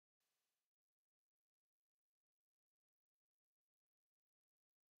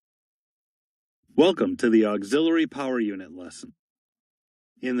Welcome to the Auxiliary Power Unit lesson.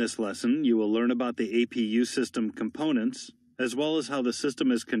 In this lesson, you will learn about the APU system components, as well as how the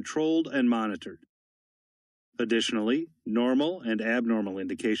system is controlled and monitored. Additionally, normal and abnormal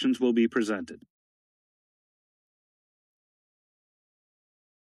indications will be presented.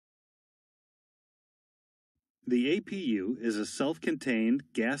 The APU is a self-contained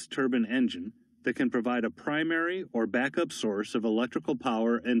gas turbine engine that can provide a primary or backup source of electrical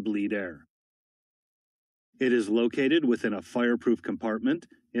power and bleed air. It is located within a fireproof compartment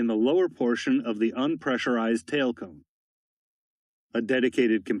in the lower portion of the unpressurized tail cone. A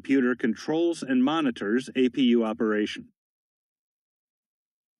dedicated computer controls and monitors APU operation.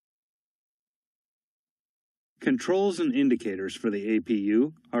 Controls and indicators for the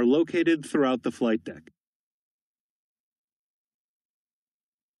APU are located throughout the flight deck.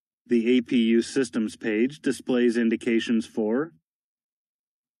 The APU Systems page displays indications for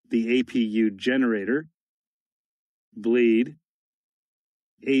the APU generator, bleed,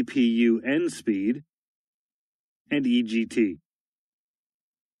 APU end speed, and EGT.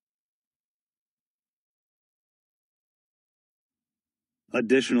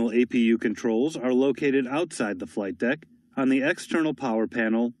 Additional APU controls are located outside the flight deck on the external power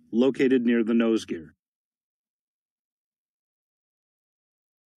panel located near the nose gear.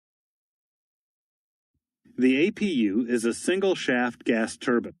 The APU is a single-shaft gas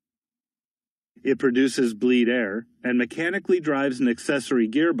turbine. It produces bleed air and mechanically drives an accessory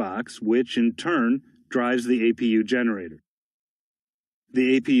gearbox, which in turn drives the APU generator.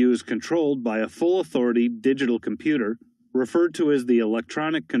 The APU is controlled by a full-authority digital computer referred to as the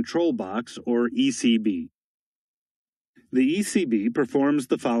Electronic Control Box, or ECB. The ECB performs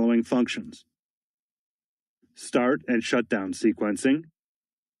the following functions: start and shutdown sequencing,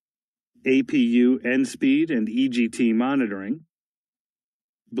 APU end speed and EGT monitoring,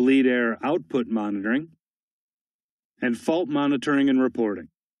 bleed air output monitoring, and fault monitoring and reporting.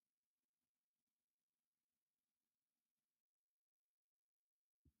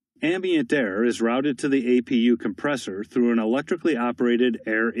 Ambient air is routed to the APU compressor through an electrically operated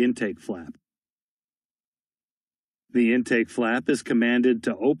air intake flap. The intake flap is commanded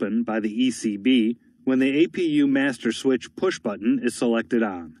to open by the ECB when the APU master switch push button is selected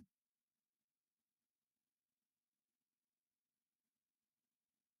on.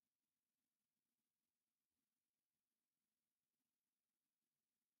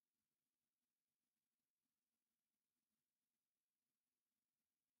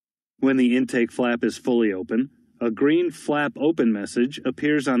 When the intake flap is fully open, a green flap open message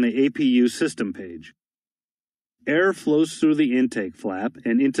appears on the APU system page. Air flows through the intake flap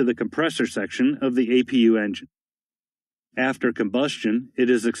and into the compressor section of the APU engine. After combustion, it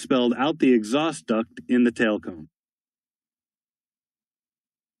is expelled out the exhaust duct in the tail cone.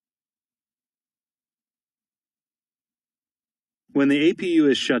 When the APU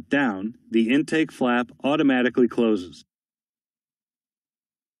is shut down, the intake flap automatically closes.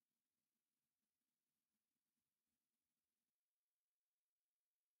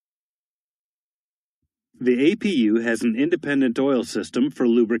 The APU has an independent oil system for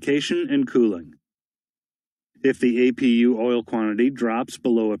lubrication and cooling. If the APU oil quantity drops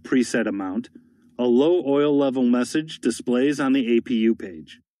below a preset amount, a low oil level message displays on the APU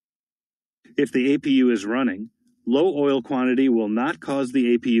page. If the APU is running, low oil quantity will not cause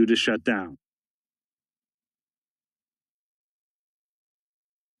the APU to shut down.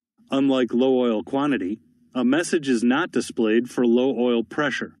 Unlike low oil quantity, a message is not displayed for low oil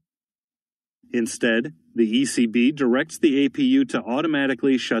pressure. Instead, the ECB directs the APU to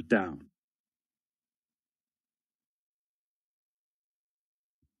automatically shut down.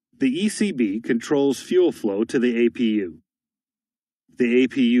 The ECB controls fuel flow to the APU. The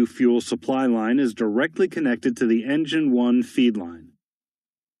APU fuel supply line is directly connected to the Engine 1 feed line.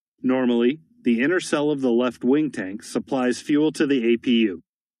 Normally, the inner cell of the left wing tank supplies fuel to the APU.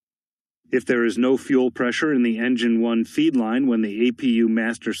 If there is no fuel pressure in the Engine 1 feed line when the APU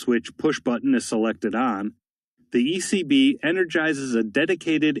master switch push button is selected on, the ECB energizes a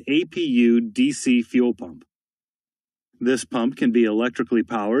dedicated APU DC fuel pump. This pump can be electrically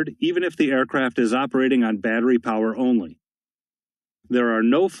powered even if the aircraft is operating on battery power only. There are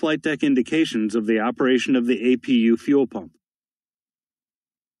no flight deck indications of the operation of the APU fuel pump.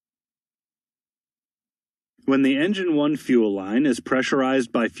 When the Engine 1 fuel line is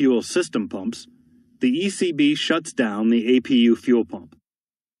pressurized by fuel system pumps, the ECB shuts down the APU fuel pump.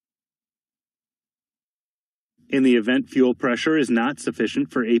 In the event fuel pressure is not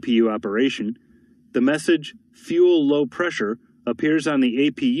sufficient for APU operation, the message "Fuel Low Pressure" appears on the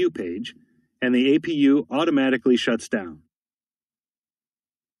APU page, and the APU automatically shuts down.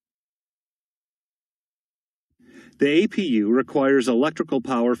 The APU requires electrical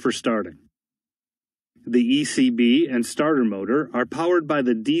power for starting. The ECB and starter motor are powered by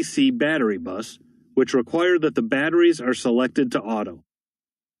the DC battery bus, which require that the batteries are selected to auto.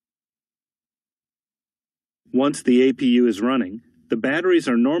 Once the APU is running, the batteries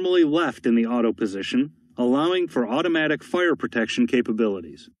are normally left in the auto position, allowing for automatic fire protection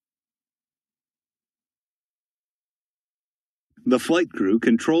capabilities. The flight crew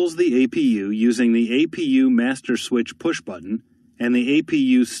controls the APU using the APU master switch push button and the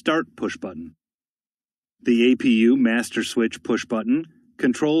APU start push button. The APU master switch push button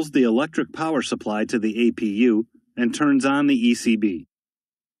controls the electric power supply to the APU and turns on the ECB.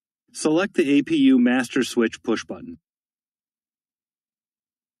 Select the APU master switch push button.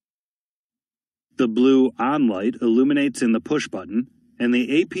 The blue on light illuminates in the push button, and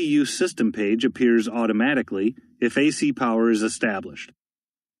the APU system page appears automatically if AC power is established.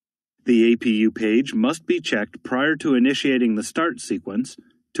 The APU page must be checked prior to initiating the start sequence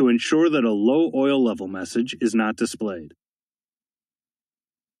to ensure that a low oil level message is not displayed.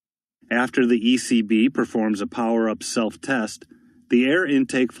 After the ECB performs a power-up self-test, the air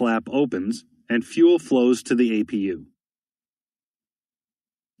intake flap opens and fuel flows to the APU.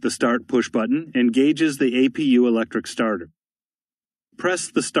 The Start push button engages the APU electric starter.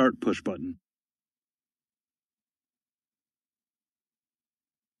 Press the Start push button.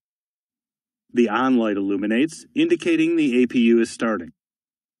 The on light illuminates, indicating the APU is starting.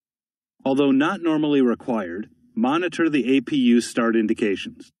 Although not normally required, monitor the APU start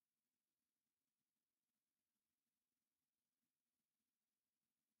indications.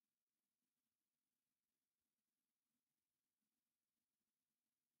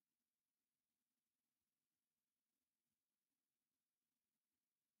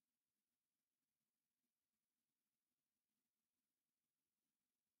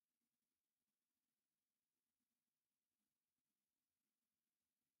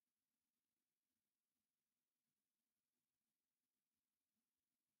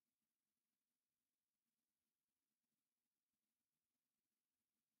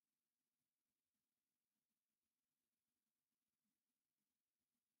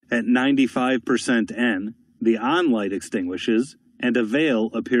 At 95% N, the on light extinguishes and a veil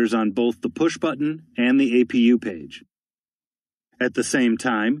appears on both the push button and the APU page. At the same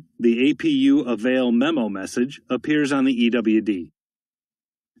time, the APU avail memo message appears on the EWD.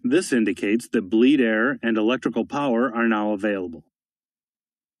 This indicates that bleed air and electrical power are now available.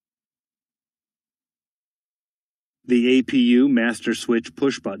 The APU master switch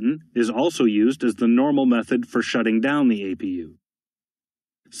push button is also used as the normal method for shutting down the APU.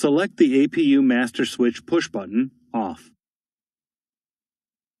 Select the APU master switch push button off.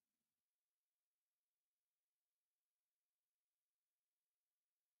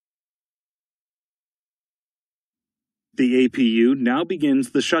 The APU now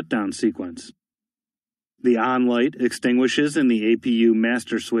begins the shutdown sequence. The on light extinguishes in the APU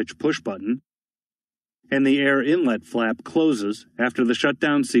master switch push button, and the air inlet flap closes after the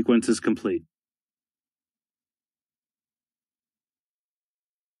shutdown sequence is complete.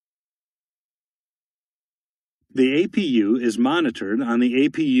 The APU is monitored on the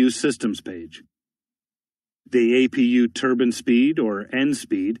APU systems page. The APU turbine speed, or N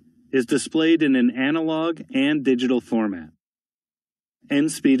speed, is displayed in an analog and digital format. N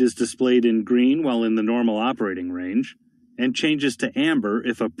speed is displayed in green while in the normal operating range, and changes to amber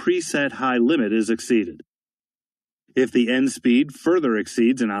if a preset high limit is exceeded. If the N speed further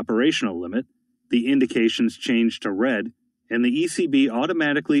exceeds an operational limit, the indications change to red, and the ECB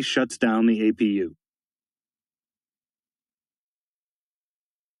automatically shuts down the APU.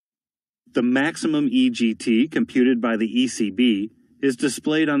 The maximum EGT computed by the ECB is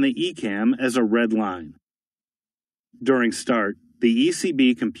displayed on the ECAM as a red line. During start, the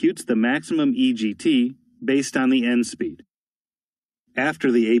ECB computes the maximum EGT based on the N speed.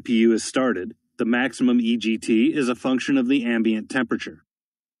 After the APU is started, the maximum EGT is a function of the ambient temperature.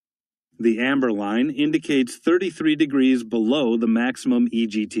 The amber line indicates 33 degrees below the maximum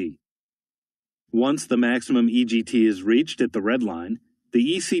EGT. Once the maximum EGT is reached at the red line,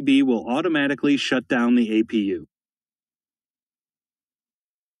 the ECB will automatically shut down the APU.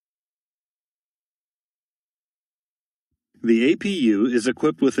 The APU is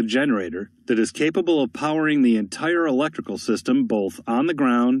equipped with a generator that is capable of powering the entire electrical system both on the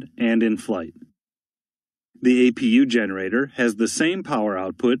ground and in flight. The APU generator has the same power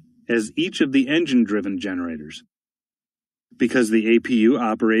output as each of the engine-driven generators. Because the APU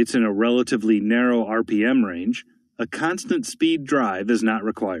operates in a relatively narrow RPM range, a constant speed drive is not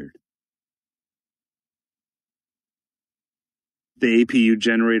required. The APU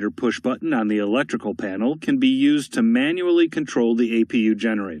generator push button on the electrical panel can be used to manually control the APU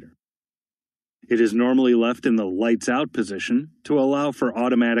generator. It is normally left in the lights out position to allow for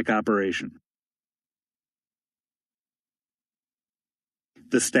automatic operation.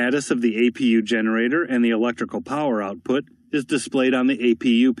 The status of the APU generator and the electrical power output is displayed on the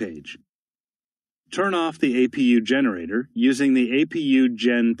APU page. Turn off the APU generator using the APU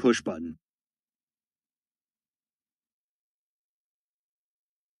Gen push button.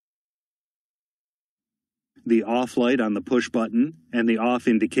 The off light on the push button and the off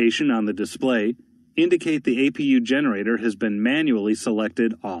indication on the display indicate the APU generator has been manually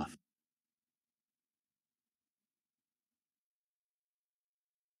selected off.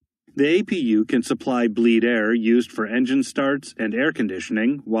 The APU can supply bleed air used for engine starts and air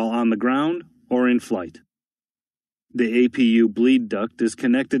conditioning while on the ground or in flight. The APU bleed duct is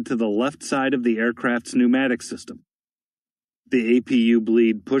connected to the left side of the aircraft's pneumatic system. The APU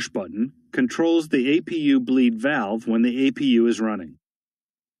bleed push button controls the APU bleed valve when the APU is running.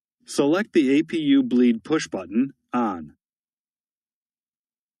 Select the APU bleed push button on.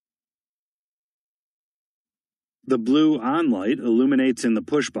 The blue on light illuminates in the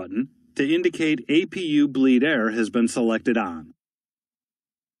push button to indicate APU bleed air has been selected on.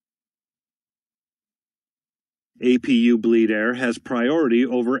 APU bleed air has priority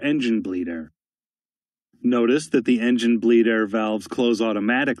over engine bleed air. Notice that the engine bleed air valves close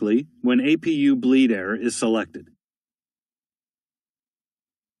automatically when APU bleed air is selected.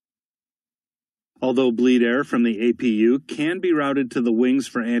 Although bleed air from the APU can be routed to the wings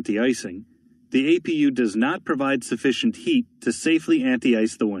for anti-icing, the APU does not provide sufficient heat to safely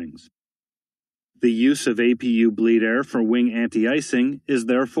anti-ice the wings. The use of APU bleed air for wing anti-icing is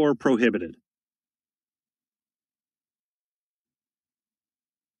therefore prohibited.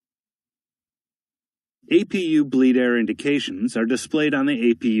 APU bleed air indications are displayed on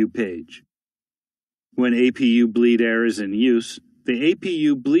the APU page. When APU bleed air is in use, the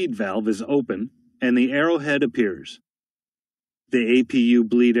APU bleed valve is open and the arrowhead appears. The APU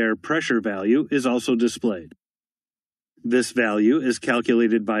bleed air pressure value is also displayed. This value is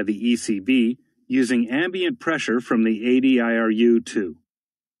calculated by the ECB using ambient pressure from the ADIRU2.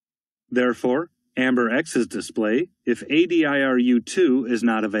 Therefore, amber X is displayed if ADIRU2 is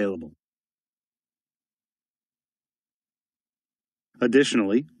not available.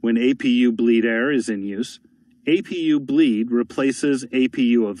 Additionally, when APU bleed air is in use, APU bleed replaces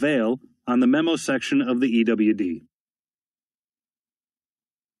APU avail on the memo section of the EWD.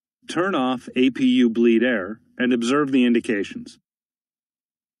 Turn off APU bleed air and observe the indications.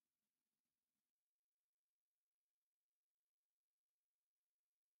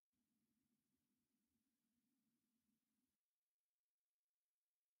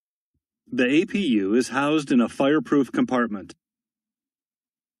 The APU is housed in a fireproof compartment.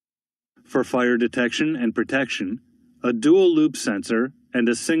 For fire detection and protection, a dual loop sensor and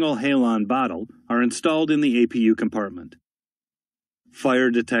a single halon bottle are installed in the APU compartment. Fire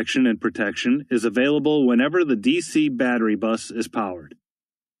detection and protection is available whenever the DC battery bus is powered.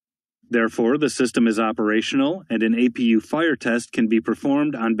 Therefore, the system is operational and an APU fire test can be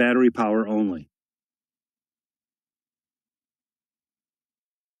performed on battery power only.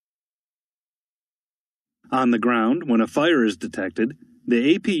 On the ground, when a fire is detected,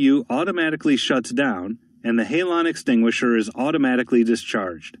 the APU automatically shuts down and the halon extinguisher is automatically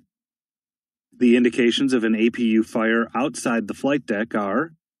discharged. The indications of an APU fire outside the flight deck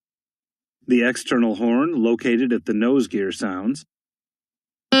are the external horn located at the nose gear sounds,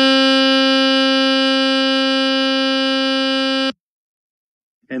 and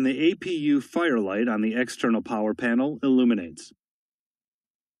the APU fire light on the external power panel illuminates.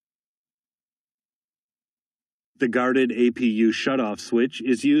 The guarded APU shutoff switch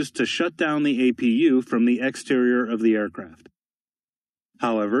is used to shut down the APU from the exterior of the aircraft.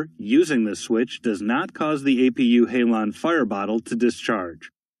 However, using this switch does not cause the APU halon fire bottle to discharge.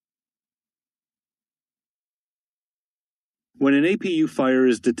 When an APU fire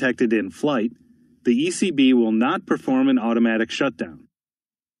is detected in flight, the ECB will not perform an automatic shutdown.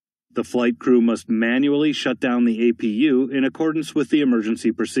 The flight crew must manually shut down the APU in accordance with the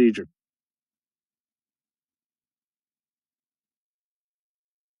emergency procedure.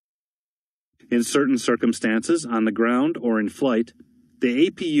 In certain circumstances, on the ground or in flight, the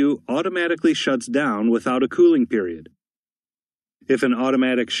APU automatically shuts down without a cooling period. If an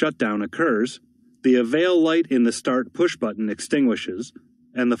automatic shutdown occurs, the avail light in the start push button extinguishes,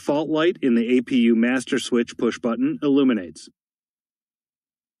 and the fault light in the APU master switch push button illuminates.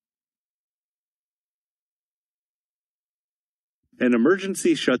 An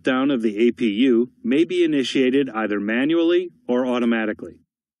emergency shutdown of the APU may be initiated either manually or automatically.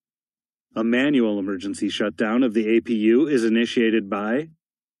 A manual emergency shutdown of the APU is initiated by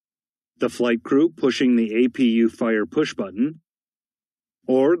the flight crew pushing the APU fire push button,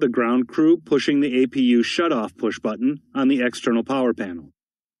 or the ground crew pushing the APU shutoff push button on the external power panel.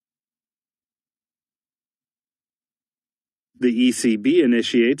 The ECB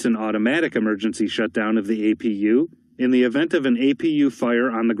initiates an automatic emergency shutdown of the APU in the event of an APU fire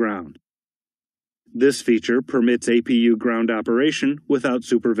on the ground. This feature permits APU ground operation without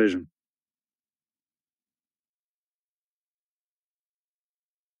supervision.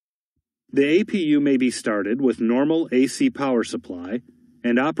 The APU may be started with normal AC power supply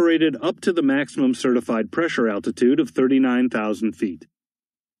and operated up to the maximum certified pressure altitude of 39,000 feet.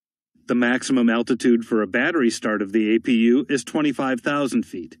 The maximum altitude for a battery start of the APU is 25,000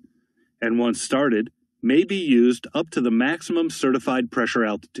 feet, and once started, may be used up to the maximum certified pressure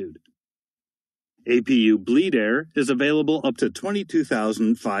altitude. APU bleed air is available up to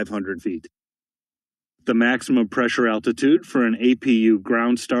 22,500 feet. The maximum pressure altitude for an APU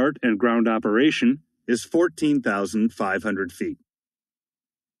ground start and ground operation is 14,500 feet.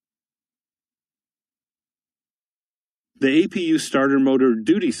 The APU starter motor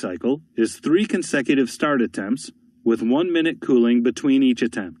duty cycle is 3 consecutive start attempts with 1 minute cooling between each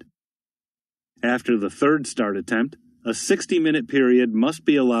attempt. After the third start attempt, a 60-minute period must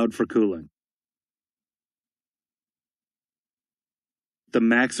be allowed for cooling. The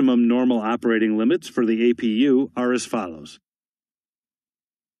maximum normal operating limits for the APU are as follows.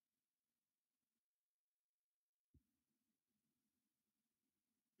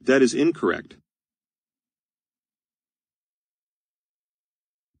 That is incorrect.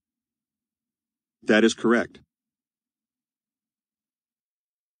 That is correct.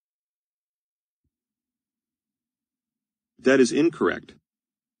 That is incorrect.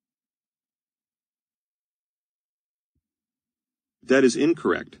 That is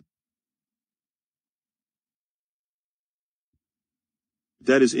incorrect.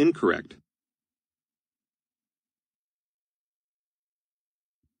 That is incorrect.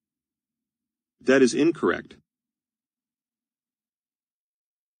 That is incorrect.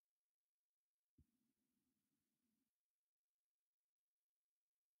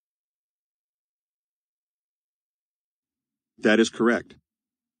 That is correct.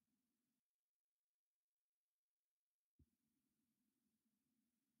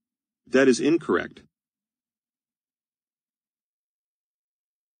 That is incorrect.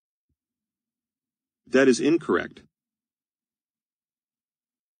 That is incorrect.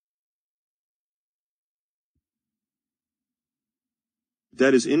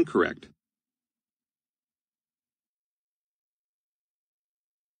 That is incorrect.